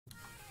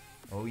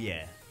Oh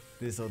yeah,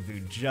 this'll do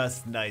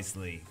just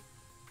nicely.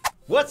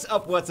 What's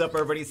up,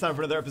 everybody? It's time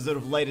for another episode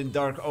of Light and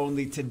Dark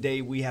Only.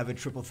 Today we have a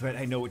triple threat.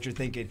 I know what you're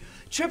thinking.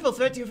 Triple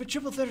threat? Do you have a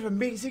triple threat of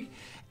amazing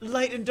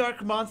light and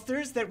dark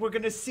monsters that we're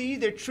gonna see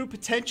their true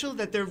potential,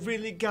 that they're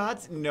really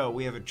gods? No,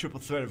 we have a triple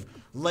threat of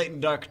light and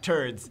dark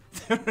turds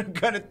that we're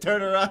gonna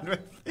turn around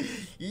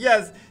with.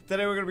 Yes,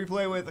 today we're gonna be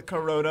playing with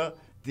Korona,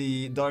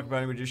 the Dark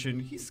Brownie Magician.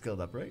 He's skilled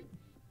up, right?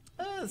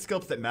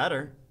 Skills that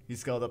matter.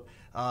 He's skilled up.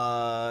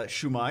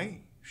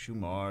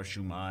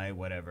 Shumar,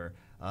 whatever.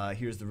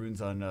 Here's the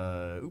runes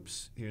on,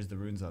 here's the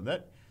runes on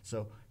that.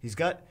 So he's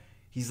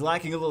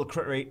lacking a little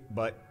crit rate,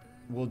 but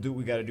we'll do what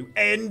we gotta do.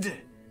 And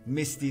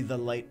Misty the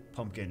Light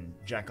Pumpkin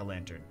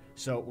Jack-o'-lantern.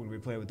 So when we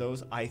play with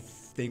those, I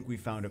think we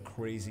found a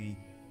crazy,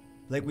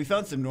 like we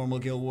found some normal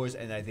guild wars,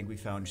 and I think we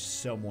found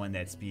someone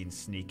that's being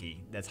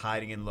sneaky, that's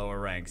hiding in lower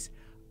ranks.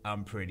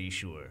 I'm pretty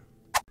sure.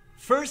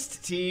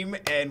 First team,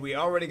 and we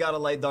already got a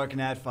light dark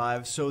and at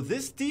 5. So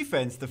this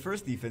defense, the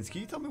first defense,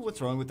 can you tell me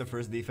what's wrong with the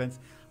first defense?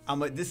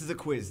 This is a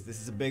quiz.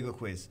 This is a big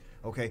quiz.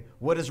 Okay,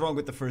 what is wrong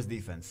with the first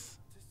defense?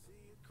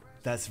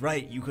 That's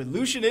right. You can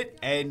Lucian it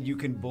and you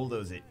can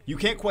bulldoze it. You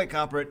can't quite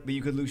copper it, but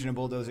you can Lucian and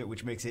bulldoze it,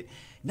 which makes it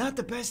not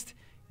the best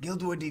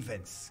guild war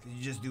defense.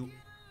 You just do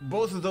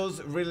both of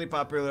those really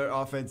popular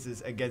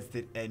offenses against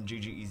it, and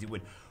GG easy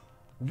win.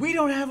 We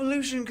don't have a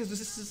Lucian because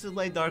this is a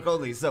light dark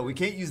only, so we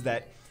can't use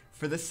that.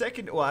 For the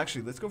second, well,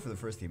 actually, let's go for the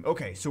first team.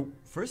 Okay, so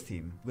first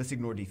team, let's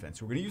ignore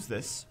defense. We're gonna use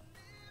this.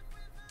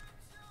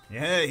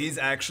 Yeah, he's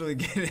actually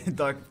getting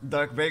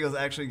Dark Bagel's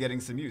actually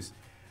getting some use.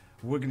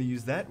 We're gonna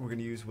use that. We're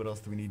gonna use, what else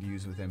do we need to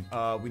use with him?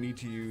 We need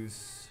to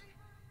use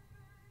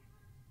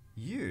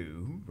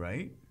you,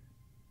 right?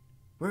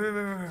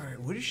 Wait.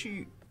 What is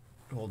she?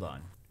 Hold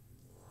on.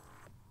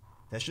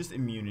 That's just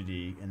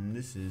immunity, and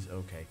this is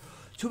okay.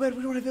 Too bad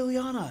we don't have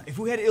Ileana. If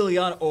we had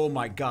Ileana, oh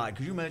my god,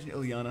 could you imagine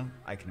Ileana?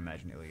 I can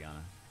imagine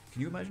Ileana.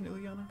 Can you imagine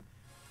Ileana?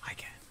 I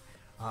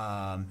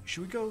can.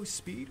 Should we go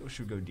speed or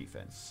should we go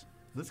defense?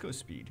 Let's go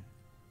speed.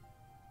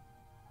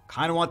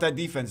 Kind of want that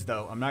defense,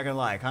 though. I'm not gonna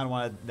lie. I kind of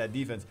want that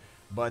defense.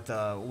 But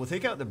we'll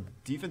take out the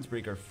defense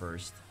breaker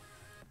first.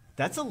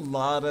 That's a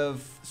lot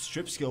of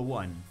strip skill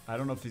 1. I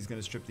don't know if he's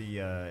gonna strip the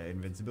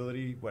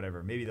invincibility.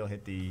 Whatever. Maybe they'll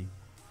hit the...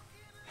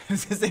 I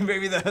was gonna say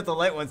maybe they'll hit the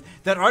light ones.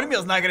 That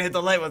Artemeal's not gonna hit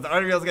the light ones. The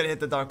Artemeal's gonna hit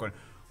the dark one.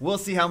 We'll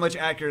see how much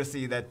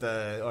accuracy that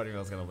the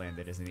Artemeal's gonna land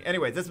at, isn't he?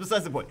 Anyway, that's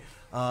besides the point.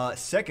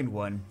 Second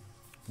one,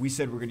 we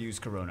said we're gonna use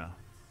Korona.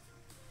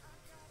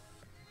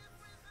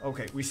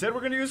 Okay, we said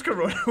we're gonna use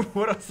Korona.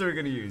 What else are we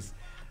gonna use?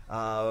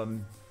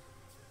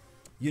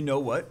 You know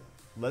what?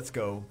 Let's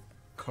go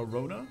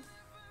Korona.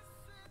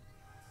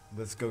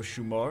 Let's go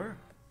Shumar.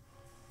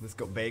 Let's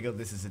go Bagel.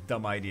 This is a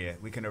dumb idea.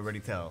 We can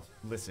already tell.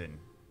 Listen,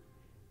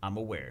 I'm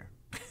aware.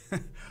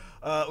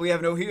 We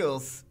have no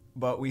heals,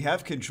 but we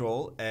have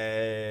control,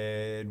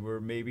 and we're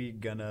maybe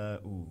gonna.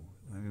 Ooh,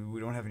 I mean, we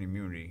don't have any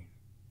immunity.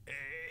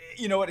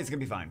 You know what? It's gonna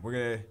be fine.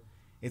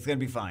 It's gonna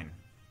be fine.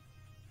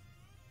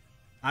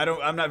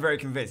 I'm not very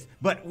convinced,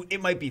 but it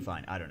might be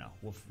fine. I don't know.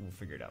 We'll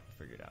figure it out.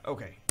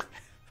 Okay.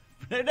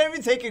 We're not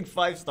even taking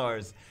 5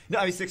 stars. No,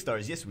 I mean 6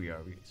 stars. Yes, we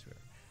are. Yes, we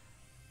are.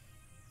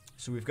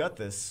 So we've got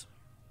this.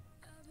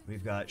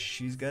 We've got,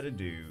 she's got to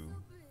do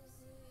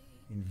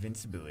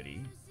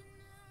invincibility.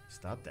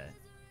 Stop that.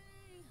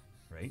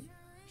 Right?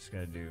 She's got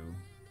to do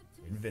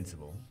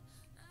invincible.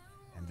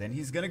 And then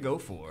he's going to go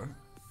for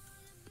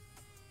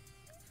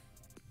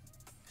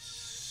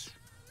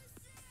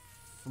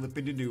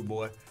flippity-doo,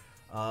 boy.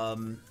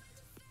 Let's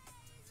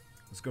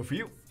go for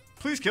you.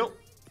 Please kill.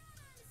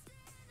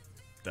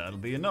 That'll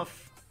be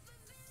enough.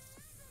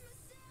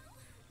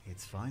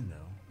 It's fine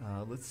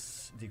though.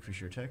 Let's decrease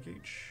your attack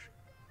H.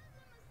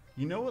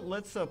 You know what?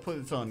 Let's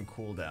put this on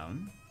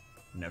cooldown.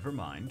 Never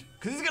mind.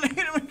 Because he's gonna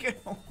hit him again.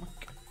 Oh my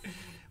god.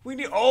 We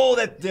need. Oh,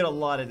 that did a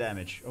lot of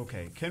damage.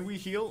 Okay. Can we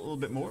heal a little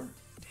bit more?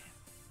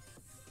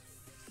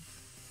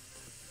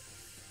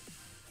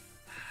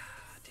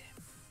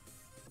 Damn.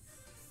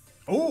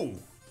 Oh!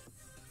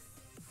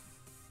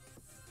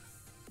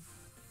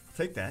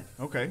 Take that.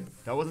 Okay.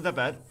 That wasn't that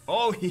bad.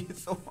 Oh, he hit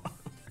so hard.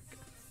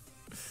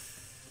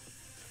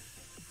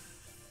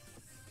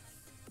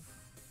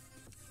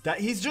 That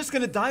he's just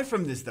gonna die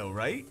from this though,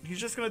 right? He's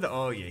just gonna die.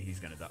 Oh yeah, he's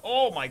gonna die.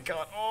 Oh my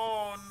god.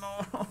 Oh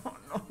no.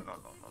 No.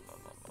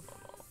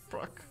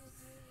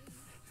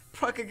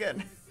 Proc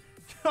again.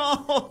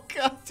 Oh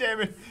god damn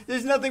it.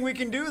 There's nothing we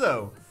can do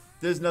though.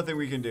 There's nothing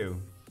we can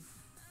do.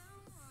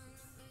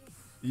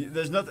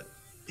 There's nothing.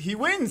 He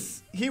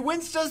wins. He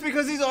wins just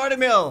because he's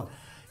Artemeal.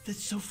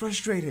 That's so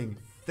frustrating.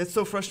 That's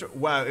so frustrating.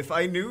 Wow, if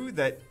I knew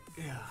that...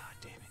 Yeah,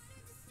 damn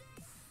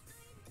it.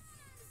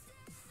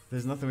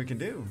 There's nothing we can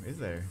do, is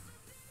there?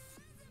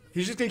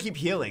 He's just gonna keep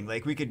healing.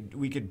 Like, we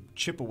could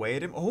chip away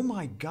at him. Oh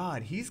my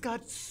god, he's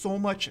got so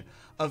much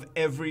of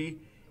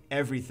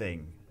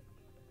everything.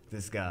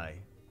 This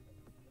guy.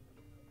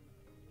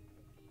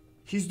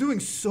 He's doing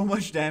so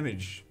much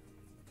damage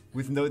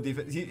with no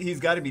defense. He's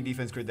got to be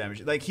defense crit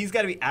damage. Like, he's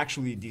got to be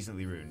actually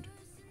decently ruined.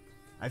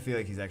 I feel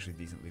like he's actually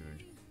decently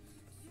ruined.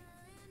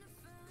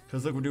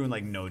 Because look, we're doing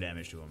like no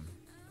damage to him.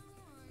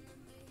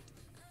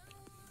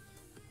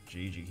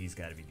 GG, he's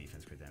got to be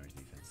defense, crit damage,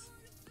 defense.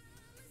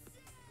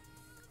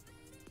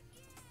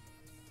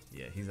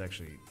 Yeah, he's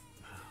actually...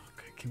 Oh,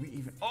 can we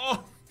even...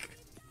 Oh!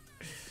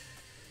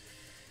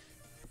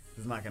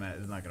 It's not gonna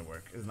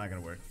work. It's not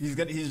gonna work. He's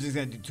just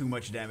gonna do too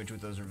much damage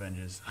with those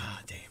revenges. Ah,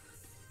 damn.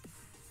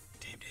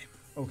 Damn.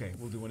 Okay,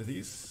 we'll do one of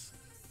these.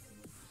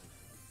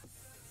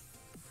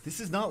 This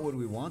is not what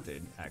we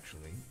wanted,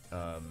 actually.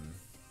 Can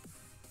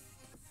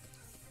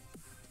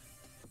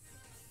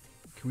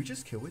we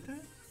just kill with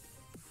that?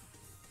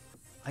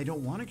 I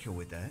don't want to kill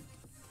with that.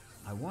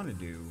 I want to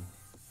do...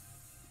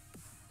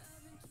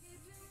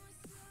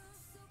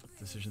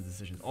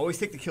 Decisions. Always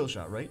take the kill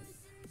shot, right?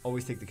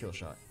 Always take the kill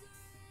shot.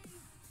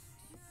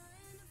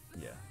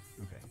 Yeah,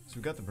 okay. So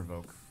we got the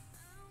provoke,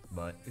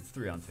 but it's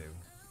 3-on-2.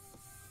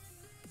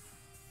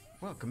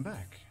 Welcome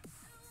back.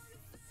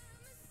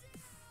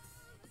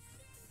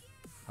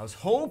 I was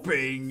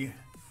hoping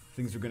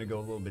things were gonna go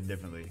a little bit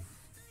differently.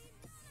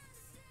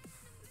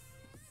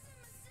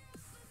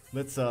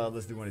 Let's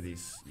do one of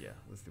these. Yeah,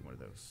 let's do one of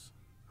those.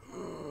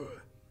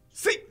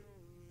 See!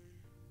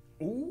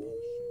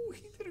 Ooh,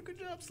 he did a good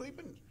job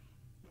sleeping.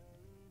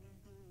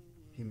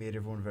 He made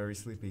everyone very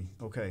sleepy.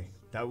 Okay,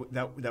 that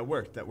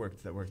worked. That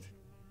worked.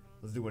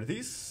 Let's do one of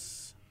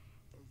these.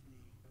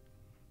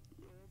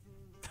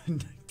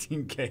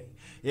 19k.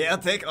 Yeah, I'll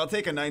take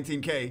a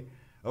 19k.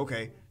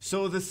 Okay,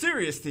 so the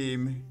serious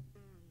team.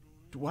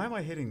 Why am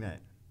I hitting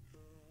that?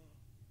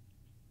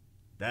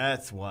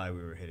 That's why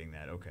we were hitting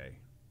that. Okay.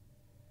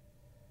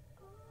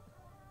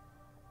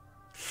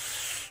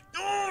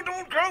 No,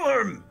 don't kill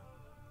him.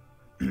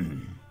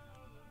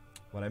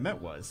 What I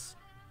meant was.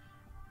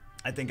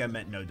 I think I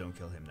meant no, don't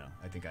kill him, though.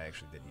 I think I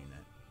actually did mean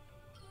that.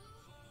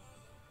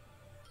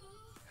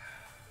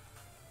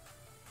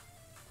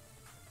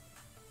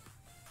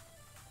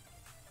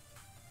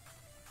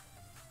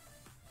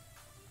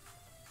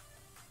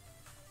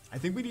 I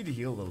think we need to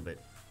heal a little bit.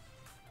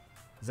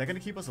 Is that going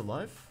to keep us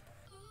alive?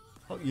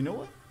 Oh, you know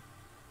what?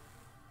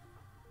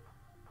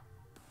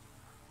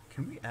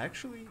 Can we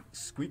actually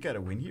squeak out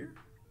a win here?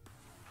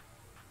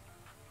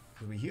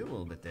 Can we heal a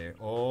little bit there?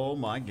 Oh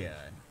my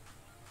god.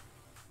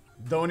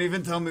 Don't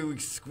even tell me we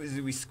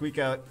squeak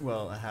out,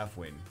 well, a half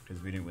win,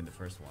 because we didn't win the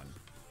first one.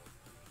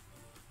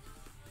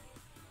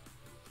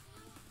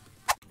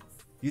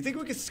 You think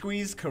we could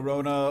squeeze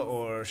Korona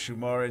or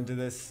Shumar into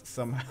this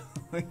somehow?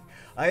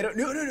 I don't...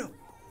 No.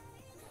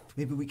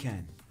 Maybe we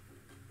can.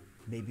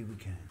 Maybe we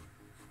can.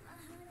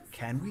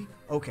 Can we?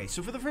 Okay,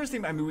 so for the first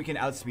team, I mean, we can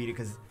outspeed it,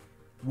 because...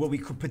 Well, we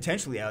could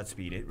potentially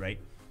outspeed it,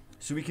 right?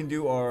 So we can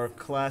do our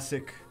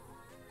classic...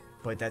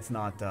 But that's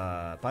not...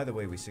 by the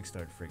way, we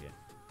 6-starred frigate.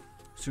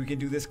 So we can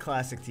do this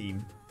classic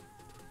team,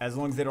 as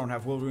long as they don't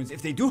have will runes.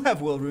 If they do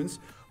have will runes,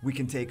 we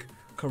can take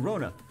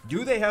Korona.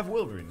 Do they have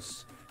will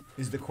runes?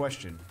 Is the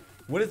question.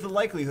 What is the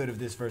likelihood of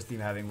this first team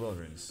having will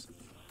runes?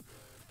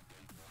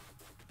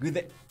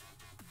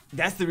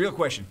 That's the real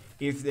question.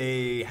 If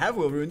they have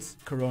will runes,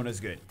 Korona's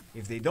good.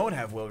 If they don't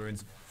have will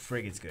runes,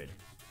 frigate's good.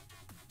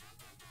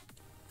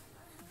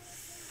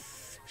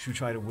 Should we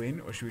try to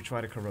win, or should we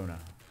try to Korona?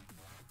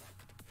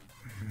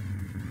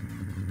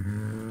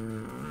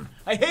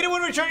 I hate it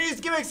when we try to use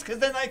gimmicks, because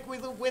then like we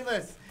look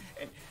winless.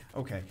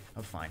 Okay,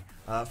 I'm fine.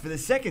 For the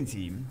second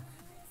team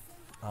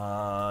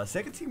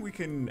we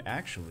can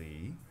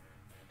actually...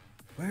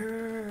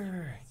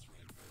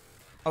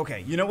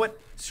 Okay, you know what?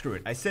 Screw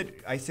it. I said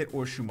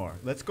or Shumar.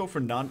 Let's go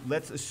for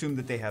let's assume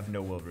that they have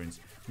no will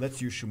runes.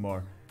 Let's use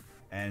Shumar,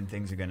 and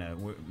things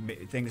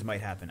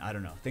might happen. I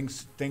don't know.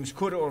 Things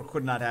could or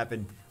could not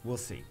happen. We'll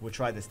see. We'll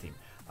try this team.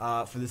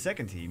 For the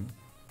second team...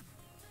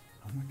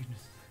 Oh my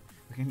goodness.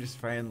 We can just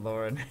find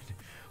Lauren.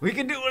 We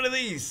can do one of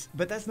these!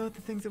 But that's not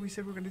the things that we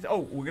said we're going to do. Oh,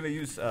 we're going to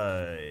use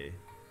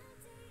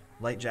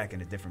Light Jack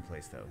in a different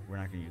place, though. We're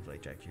not going to use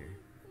Light Jack here.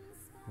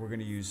 We're going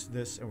to use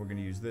this, and we're going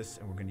to use this,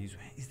 and we're going to use...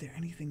 Is there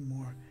anything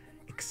more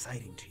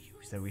exciting to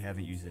use that we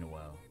haven't used in a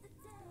while?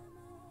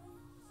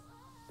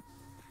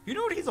 You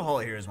know what? He's a Hall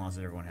of Heroes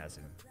monster. Everyone has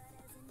him.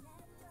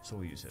 So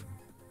we'll use him.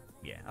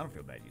 Yeah, I don't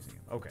feel bad using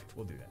him. Okay,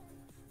 we'll do that.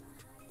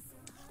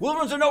 Will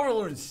runes or no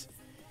will runes?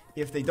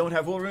 If they don't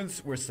have will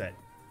runes, we're set.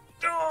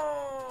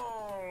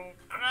 Oh,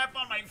 crap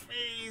on my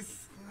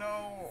face.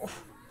 No.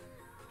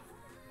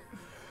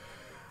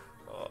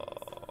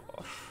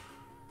 Oh.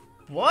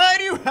 Why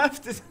do you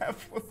have to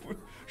have...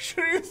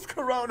 Should have used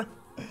Korona.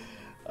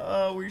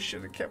 Oh, we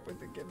should have kept with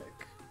the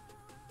gimmick.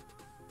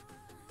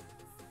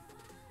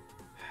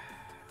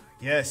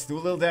 Yes, do a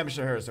little damage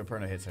to her so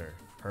Perna hits her.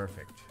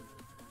 Perfect.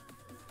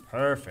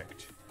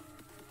 Perfect.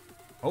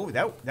 Oh,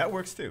 that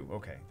works too.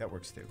 Okay, that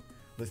works too.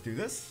 Let's do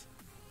this.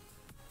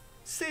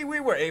 See, we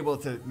were able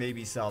to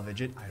maybe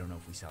salvage it. I don't know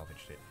if we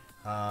salvaged it.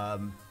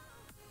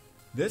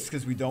 This,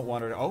 because we don't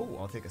want her to... Oh,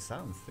 I'll take a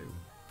silence too.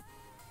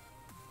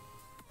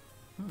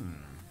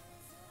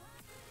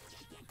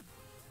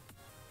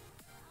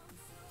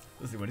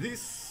 Let's do one of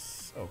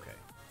these. Okay.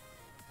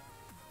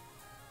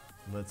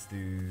 Let's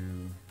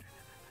do...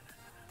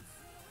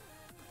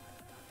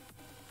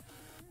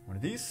 one of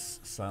of these.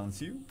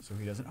 Silence you, so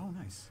he doesn't. Oh,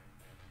 nice.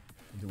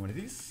 We'll do one of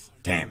these.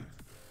 Damn.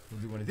 We'll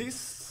do one of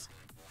these.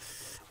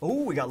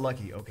 Oh, we got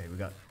lucky. Okay, we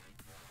got...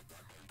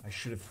 I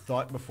should have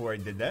thought before I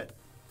did that.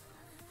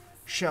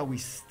 Shall we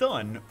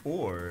stun,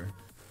 or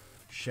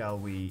shall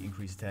we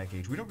increase attack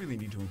age? We don't really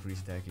need to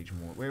increase attack age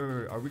more. Wait.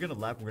 Are we going to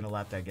lap? We're going to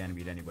lap that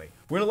Ganymede anyway.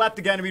 We're going to lap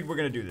the Ganymede. We're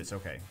going to do this.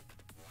 Okay.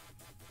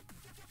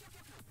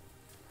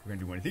 We're going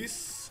to do one of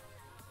these.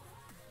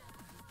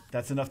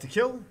 That's enough to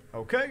kill.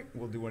 Okay.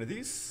 We'll do one of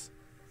these.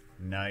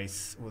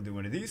 Nice. We'll do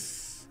one of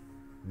these.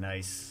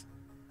 Nice.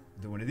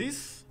 Do one of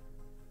these.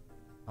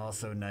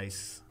 Also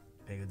nice.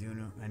 Pego, do you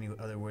know any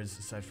other words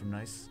aside from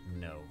nice?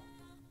 No.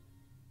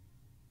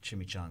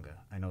 Chimichanga.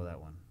 I know that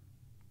one.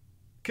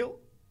 Kill.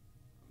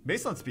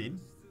 Based on speed.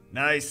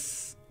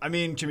 Nice. I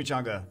mean,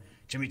 chimichanga.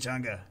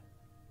 Chimichanga.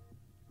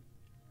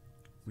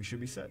 We should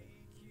be set.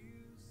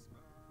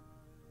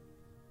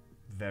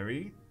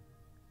 Very.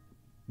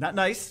 Not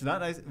nice.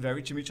 Not nice.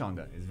 Very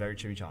chimichanga. It's very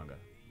chimichanga.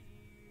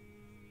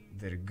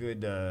 Did a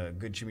good,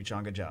 good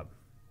chimichanga job.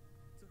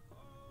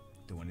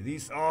 Do one of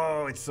these.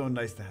 Oh, it's so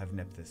nice to have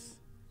Nepthys.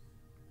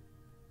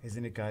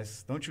 Isn't it,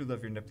 guys? Don't you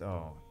love your Nepthys?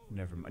 Oh,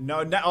 never mind.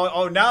 No,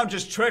 now I'm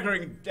just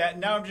triggering.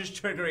 Now I'm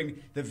just triggering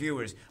the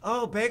viewers.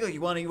 Oh, Bagel, you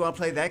wanna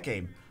play that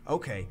game?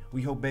 Okay,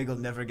 we hope Bagel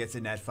never gets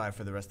a Nat 5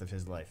 for the rest of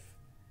his life.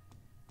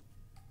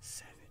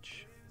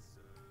 Savage.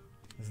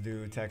 Let's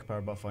do attack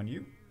power buff on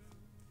you,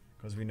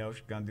 because we know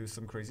she's gonna do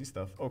some crazy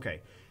stuff.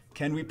 Okay,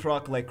 can we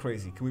proc like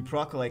crazy? Can we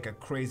proc like a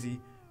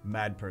crazy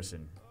mad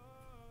person?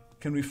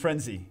 Can we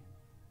frenzy?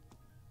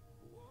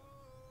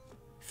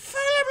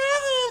 Fellow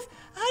brothers,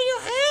 are you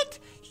hurt?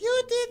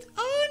 You did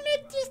own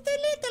it just a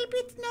little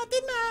bit, not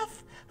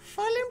enough.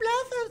 Fallen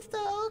blossoms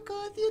though,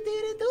 cause you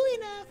didn't do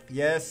enough.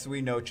 Yes,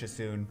 we know,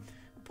 Chasoon.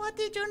 But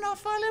did you know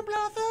fallen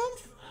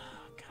blossoms?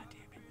 Oh, God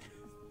damn it.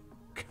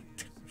 God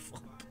damn it,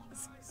 fallen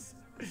blossoms.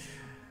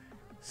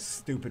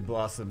 Stupid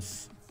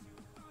blossoms.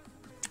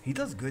 He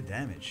does good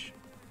damage.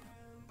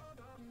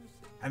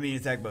 I mean,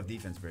 attack buff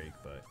defense break,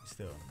 but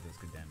still, he does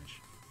good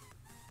damage.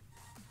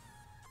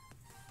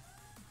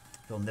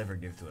 They'll never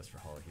give to us for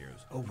Hall of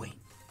Heroes. Oh, wait.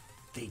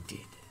 They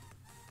did.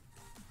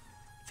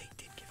 They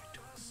did give it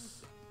to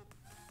us.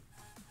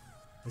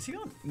 Is he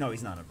on? No,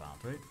 he's not on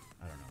Violent, right?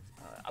 I don't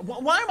know.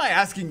 Why am I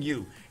asking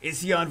you?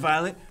 Is he on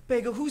Violent?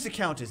 Bagel, whose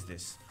account is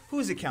this?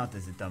 Whose account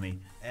is it, dummy?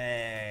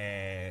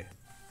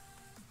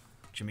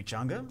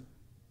 Chimichanga?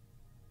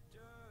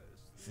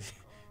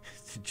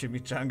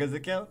 Chimichanga's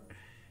account?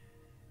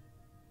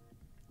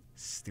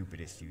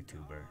 Stupidest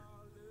YouTuber.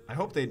 I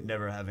hope they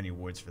never have any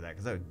awards for that,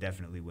 because I would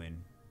definitely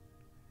win.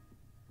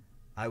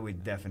 I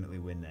would definitely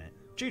win that.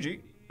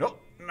 GG.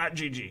 Nope, not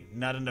GG.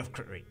 Not enough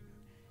crit rate.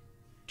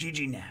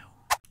 GG now.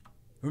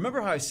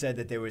 Remember how I said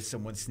that there was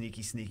someone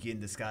sneaky in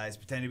disguise,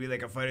 pretending to be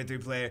like a Fighter 3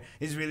 player,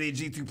 is really a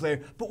G2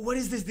 player? But what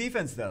is this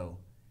defense, though?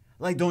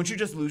 Like, don't you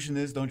just Lucian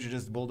this? Don't you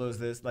just bulldoze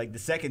this? Like, the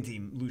second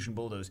team, Lucian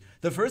bulldoze.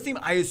 The first team,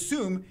 I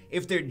assume,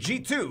 if they're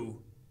G2,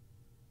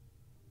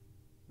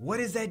 what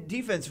is that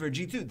defense for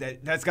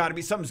G2? That's got to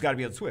be, something's got to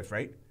be on Swift,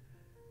 right?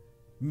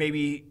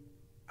 Maybe,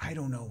 I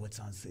don't know what's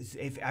on,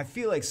 I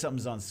feel like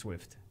something's on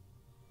Swift.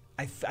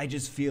 I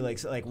just feel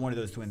like one of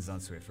those twins is on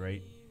Swift,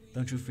 right?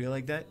 Don't you feel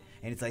like that?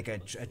 And it's like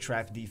a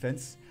trap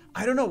defense.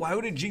 I don't know, why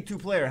would a G2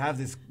 player have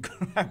this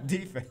crap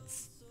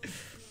defense?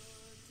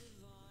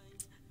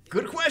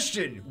 Good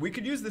question. We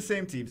could use the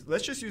same teams.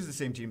 Let's just use the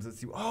same teams. Let's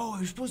see. Oh,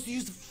 you're supposed to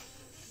use the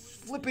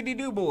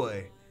flippity-doo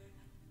boy.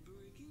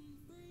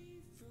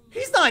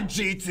 He's not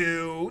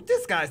G2.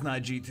 This guy's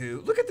not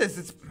G2. Look at this.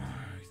 It's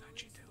he's not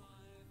G2.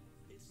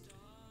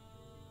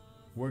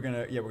 We're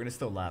gonna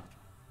still lap.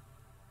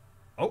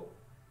 Oh,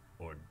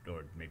 or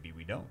maybe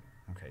we don't.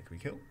 Okay, can we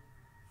kill?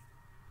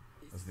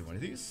 Let's do one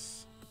of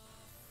these.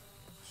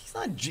 He's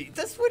not G.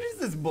 That's what is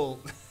this bull?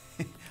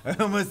 I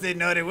almost said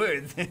naughty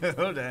words.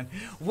 Hold on.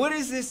 What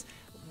is this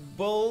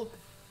bull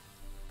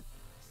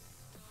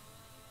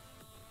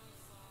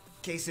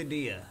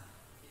quesadilla?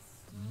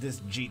 This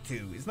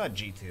G2. It's not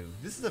G2.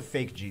 This is a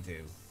fake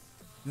G2.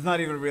 It's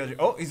not even a real G.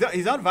 Oh,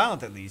 he's on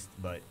Violent at least,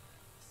 but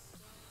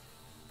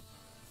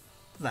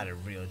it's not a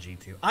real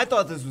G2. I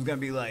thought this was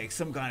gonna be like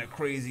some kind of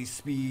crazy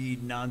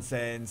speed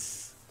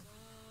nonsense.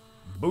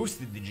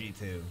 Boosted the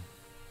G2.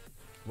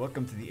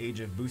 Welcome to the age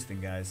of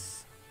boosting,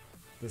 guys.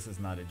 This is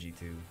not a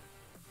G2.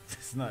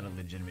 This is not a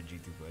legitimate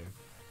G2 player.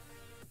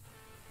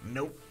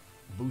 Nope.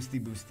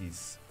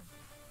 Boosties.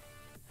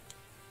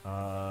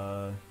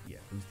 Yeah,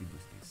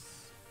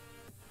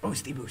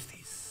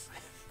 boosties.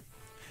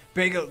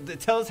 Bagel,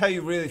 tell us how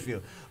you really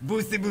feel.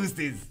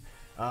 Boosties.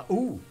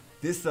 Ooh,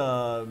 this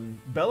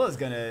Bella's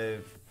gonna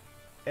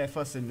F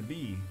us in the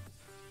B.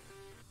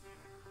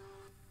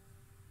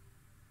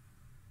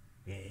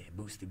 Yeah,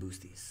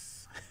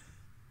 boosties.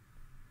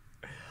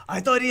 I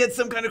thought he had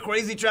some kind of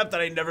crazy trap that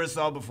I never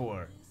saw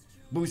before.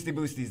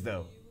 Boosties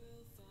though.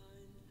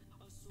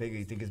 Bagel,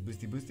 you think it's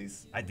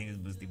boosties? I think it's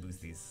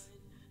boosties.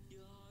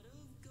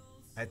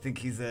 I think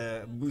he's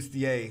a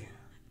boostier.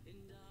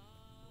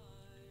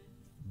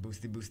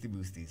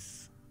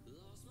 Boosties.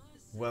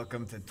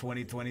 Welcome to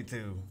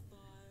 2022.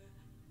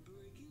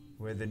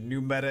 Where the new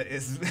meta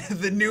is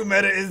the new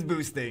meta is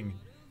boosting.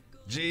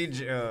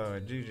 GG, oh,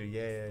 GG,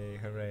 yay,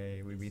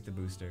 hooray, we beat the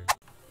booster.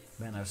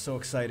 Man, I was so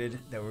excited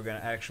that we're gonna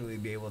actually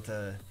be able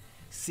to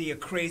see a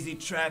crazy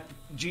trap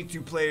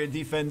G2 player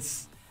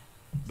defense.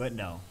 But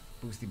no,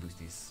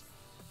 boosties.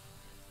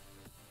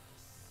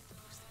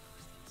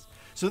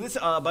 So this,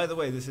 by the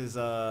way, this is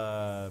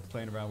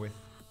playing around with,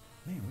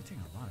 man, we're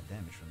taking a lot of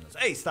damage from this.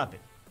 Hey, stop it.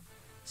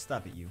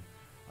 Stop it, you.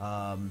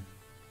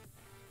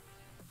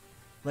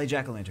 Light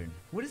Jack-o'-lantern.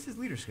 What is his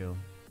leader skill?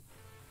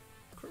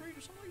 Crit rate or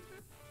something like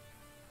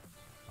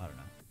that? I don't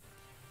know.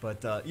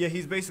 But yeah,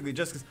 he's basically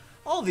just because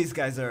all these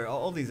guys are,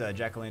 all these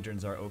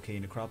Jack-o'-lanterns are okay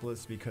in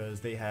Necropolis because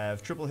they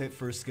have triple hit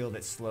first skill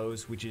that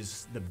slows, which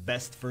is the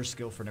best first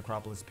skill for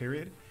Necropolis,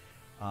 period.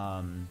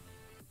 Yeah,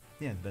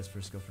 the best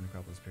first skill for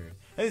Necropolis, period.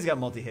 And he's got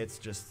multi-hits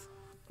just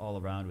all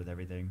around with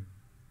everything.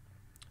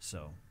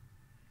 So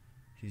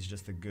he's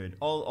just a good,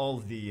 all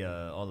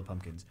the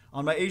pumpkins.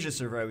 On my Asia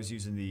server, I was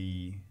using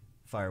the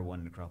Fire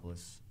 1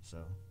 Necropolis, so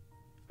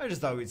I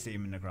just thought we'd see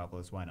him in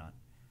Necropolis. Why not?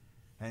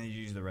 And then you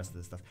use the rest of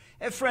the stuff.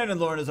 And Fran and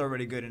Lauren is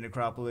already good in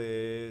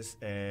Necropolis,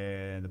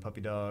 and the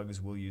puppy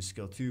dogs will use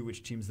skill 2,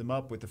 which teams them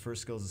up with the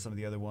first skills of some of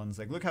the other ones.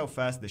 Like, look how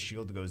fast the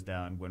shield goes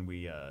down when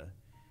we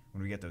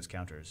get those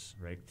counters,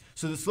 right?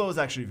 So the slow is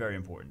actually very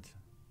important.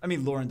 I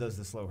mean, Lauren does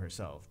the slow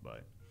herself,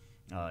 but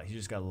he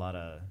just got a lot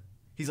of.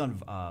 He's on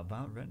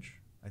Violent Revenge.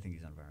 I think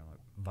he's on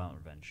Violent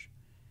Revenge,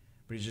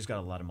 but he's just got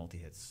a lot of multi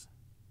hits.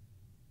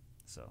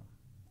 So.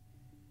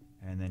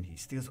 And then he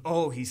steals.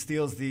 Oh, he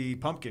steals the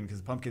pumpkin because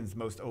the pumpkin's the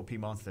most OP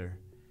monster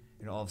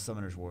in all of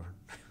Summoner's War.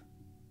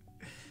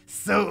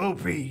 So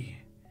OP.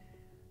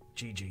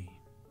 GG.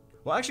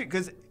 Well, actually,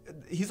 because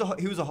he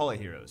was a Hall of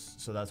Heroes,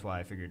 so that's why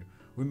I figured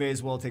we may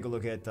as well take a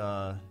look at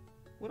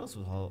what else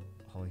was Hall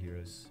of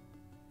Heroes.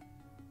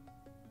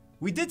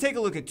 We did take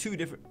a look at 2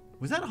 different.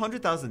 Was that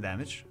 100,000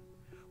 damage?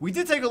 We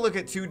did take a look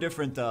at 2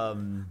 different.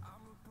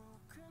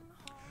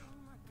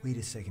 Wait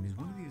a second. Is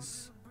one of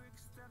these?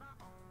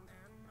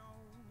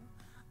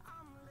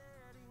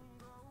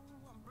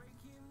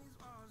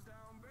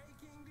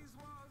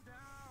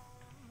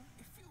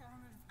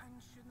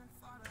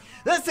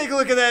 Let's take a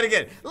look at that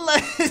again.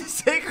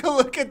 Let's take a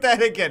look at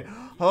that again.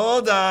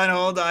 Hold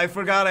on. I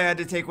forgot I had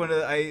to take one of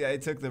the, I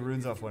took the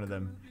runes off one of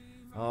them.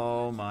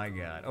 Oh my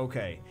god.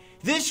 Okay.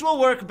 This will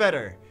work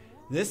better.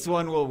 This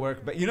one will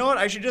work, but you know what?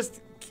 I should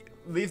just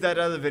leave that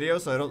out of the video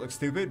so I don't look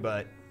stupid,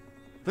 but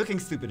looking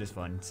stupid is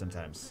fun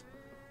sometimes.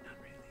 Not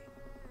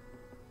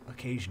really.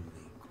 Occasionally.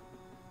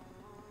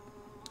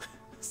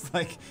 It's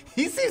like,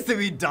 he seems to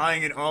be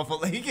dying an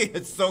awful, like, he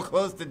gets so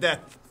close to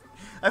death.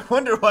 I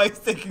wonder why he's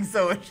taking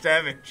so much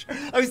damage.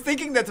 I was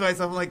thinking that to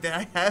myself, like, did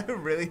I have it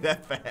really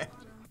that bad?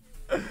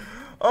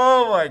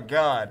 Oh my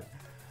god.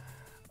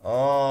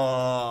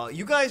 Oh,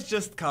 you guys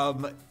just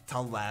come to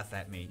laugh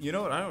at me. You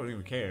know what? I don't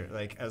even care.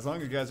 Like, as long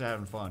as you guys are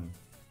having fun,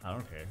 I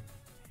don't care.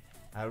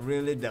 I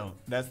really don't.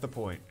 That's the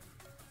point.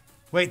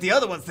 Wait, the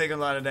other one's taking a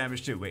lot of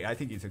damage too. Wait, I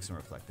think he took some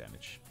reflect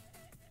damage.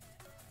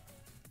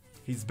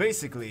 He's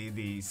basically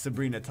the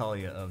Sabrina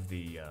Talia of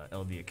the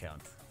LD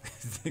account.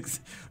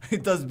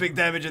 It does big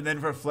damage and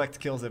then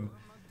reflect kills him.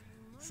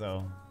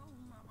 So,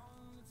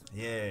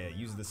 yeah,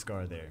 use the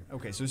scar there.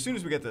 Okay, so as soon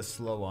as we get the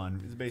slow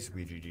on, it's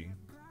basically GG.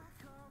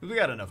 We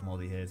got enough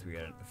multi-hits, we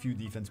got a few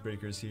defense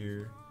breakers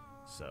here.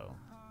 So,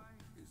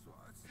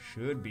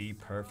 should be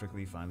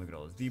perfectly fine. Look at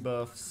all his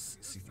debuffs,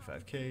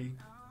 65k.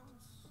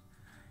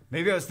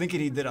 Maybe I was thinking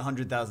he did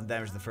 100,000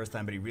 damage the first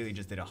time, but he really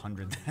just did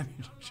 100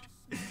 damage.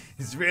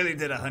 He really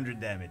did 100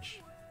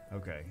 damage.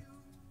 Okay.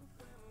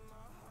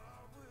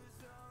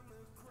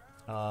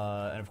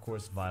 And of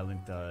course,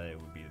 Violent it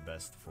would be the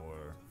best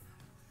for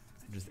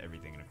just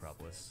everything in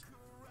Acropolis.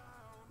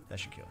 That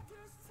should kill.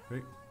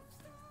 Right?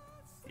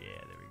 Yeah,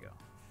 there we go.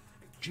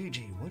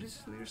 GG, what is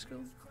his leader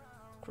skill?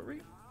 Crit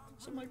rate?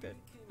 Something like that.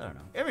 I don't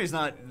know. I mean, it's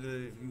not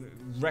the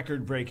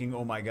record-breaking,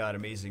 oh my god,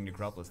 amazing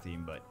Necropolis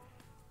team, but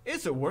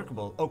it's a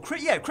workable. Oh,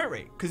 crit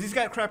rate, because he's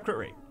got crap crit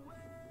rate.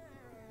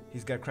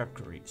 He's got crap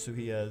crit rate, so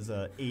he has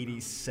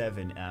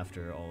 87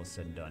 after all is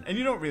said and done. And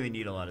you don't really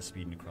need a lot of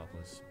speed in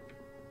Necropolis.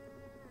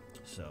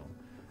 So,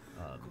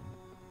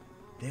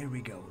 there we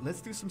go.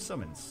 Let's do some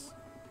summons.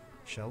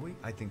 Shall we?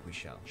 I think we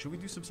shall. Should we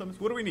do some summons?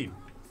 What do we need?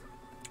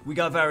 We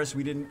got Varus.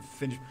 We didn't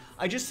finish.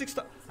 I just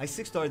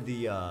six-starred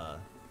the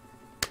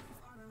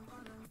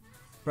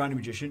Brownie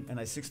Magician, and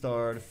I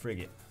 6-starred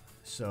Frigate.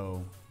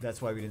 So that's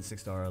why we didn't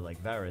 6-star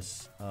like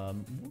Varus. What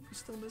we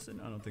still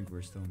missing? I don't think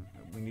we're still.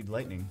 We need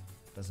Lightning.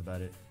 That's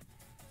about it.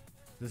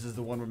 This is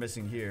the one we're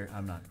missing here.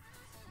 I'm not.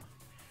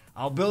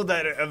 I'll build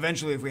that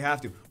eventually if we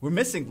have to. We're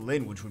missing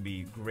Lyn, which would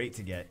be great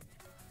to get.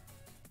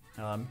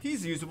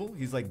 He's usable.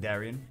 He's like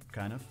Darian,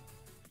 kind of.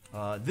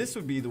 This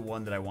would be the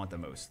one that I want the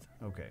most.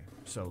 Okay,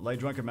 so Light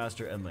Drunken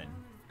Master and Lyn.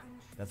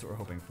 That's what we're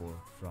hoping for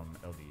from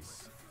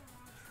LDs.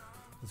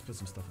 Let's put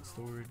some stuff in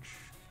storage.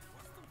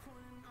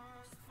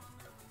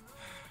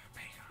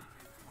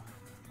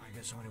 Why you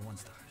got so many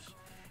 1-stars?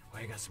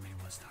 Why you got so many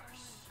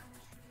 1-stars?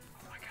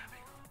 Oh my god,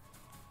 Bagel.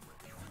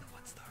 You want the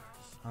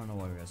 1-stars? I don't know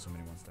why we got so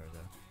many 1-stars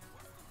though.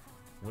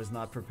 Was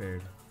not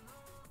prepared.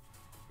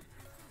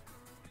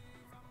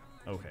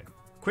 Okay.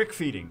 Quick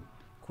feeding.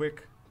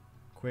 Quick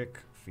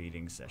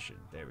feeding session.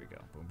 There we go.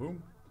 Boom,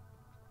 boom.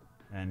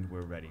 And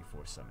we're ready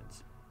for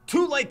summons.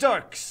 2 light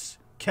darks!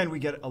 Can we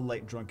get a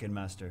light drunken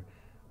master?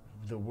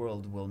 The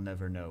world will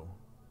never know.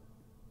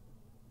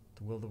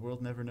 Will the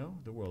world never know?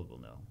 The world will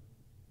know.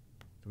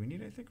 Do we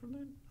need anything from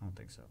that? I don't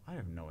think so. I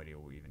have no idea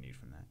what we even need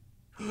from that.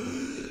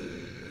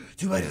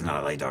 Too light is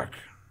not a light dark.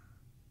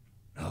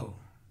 No.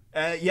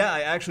 Yeah,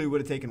 I actually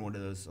would have taken one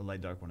of those. A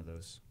light dark one of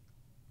those.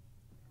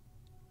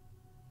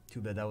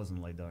 Too bad that wasn't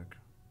a light dark.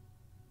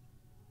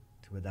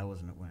 Too bad that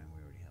wasn't a when.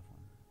 We already have one.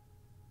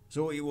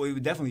 So we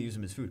would definitely use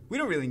them as food. We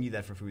don't really need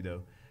that for food,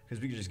 though.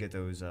 Because we could just get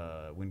those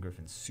wind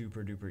griffins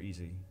super duper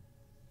easy.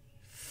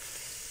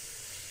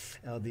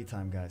 LD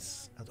time,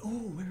 guys.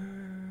 Oh,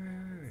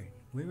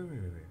 wait.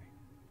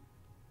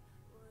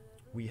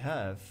 We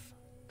have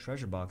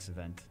treasure box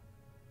event.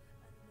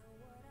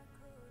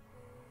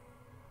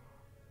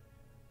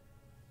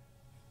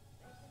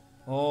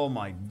 Oh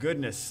my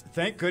goodness.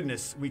 Thank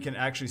goodness we can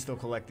actually still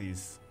collect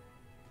these.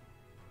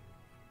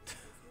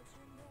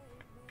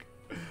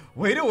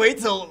 Way to wait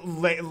till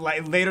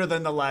later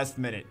than the last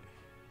minute.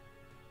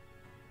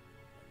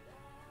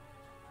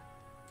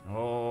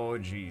 Oh,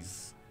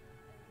 jeez.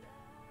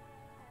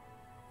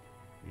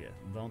 Yeah,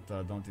 don't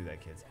do that,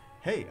 kids.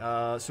 Hey,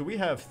 so we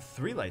have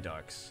 3 light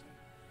darks.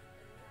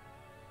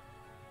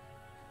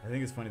 I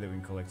think it's funny that we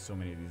can collect so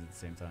many of these at the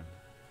same time.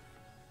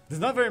 There's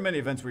not very many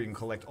events where you can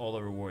collect all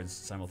the rewards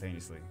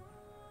simultaneously.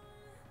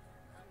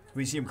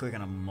 We see him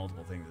clicking on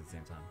multiple things at the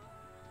same time.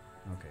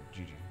 Okay,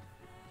 GG.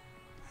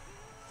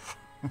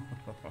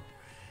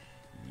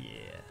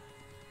 Yeah.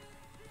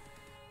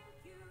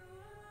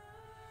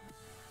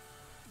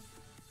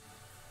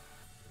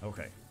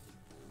 Okay.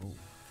 Oh,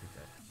 take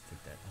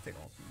that. I'll take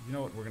all. You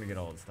know what? We're gonna get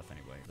all this stuff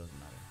anyway. It doesn't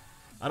matter.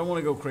 I don't want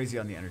to go crazy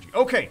on the energy.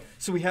 Okay,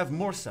 so we have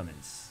more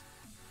summons.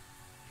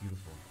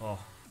 Beautiful. Oh.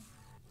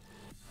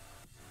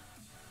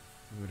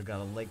 We would have got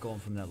a light going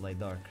from that light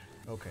dark.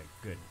 Okay,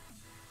 good.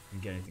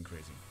 Didn't get anything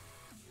crazy.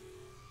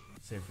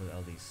 Save for the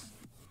LDs.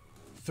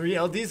 3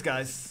 LDs,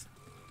 guys.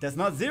 That's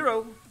not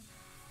 0.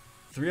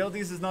 3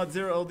 LDs is not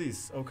 0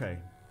 LDs. Okay.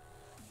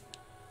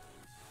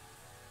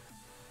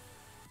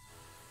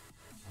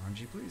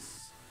 RNG,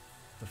 please.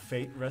 The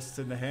fate rests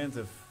in the hands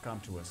of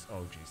Comtuous.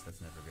 Oh, jeez, that's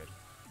never good.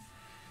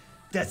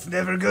 That's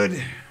never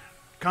good.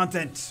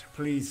 Content,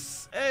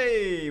 please.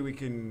 Hey, we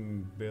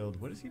can build.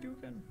 What does he do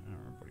again? I don't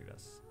remember what he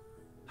does.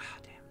 Ah,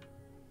 damn.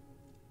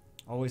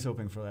 Always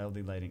hoping for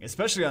LD lighting,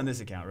 especially on this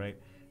account, right?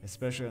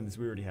 Especially on this.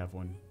 We already have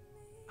one.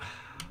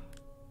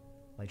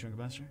 Light Drunken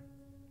Master.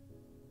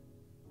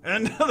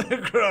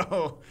 Another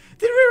crow.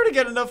 Did we already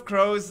get enough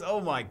crows?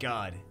 Oh my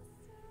god.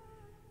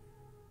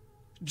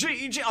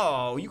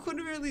 Oh, you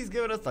couldn't have at least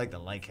given us like the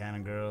Light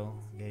Cannon Girl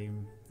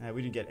game.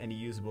 We didn't get any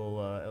usable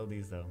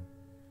LDs though.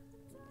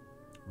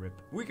 Rip.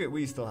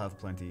 We still have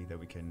plenty that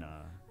we can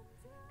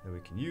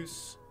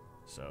use.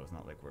 So it's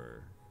not like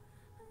we're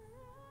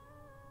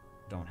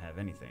don't have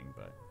anything,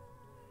 but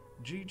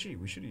GG.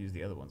 We should have used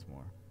the other ones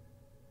more.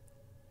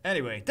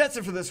 Anyway, that's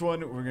it for this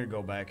one. We're gonna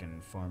go back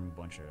and farm a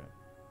bunch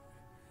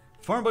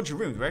of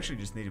rooms. We actually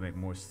just need to make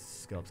more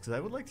scalps because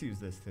I would like to use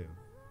this too.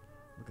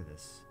 Look at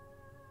this.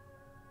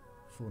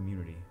 Full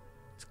immunity.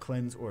 It's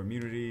cleanse or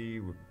immunity.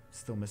 We're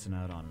still missing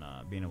out on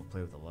being able to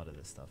play with a lot of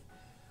this stuff.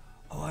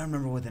 Oh, I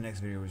remember what the next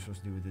video we're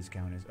supposed to do with this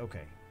count is.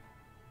 Okay.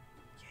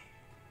 Yeah.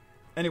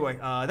 Anyway,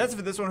 that's it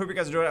for this one. Hope you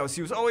guys enjoyed it. I will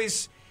see you as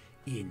always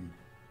in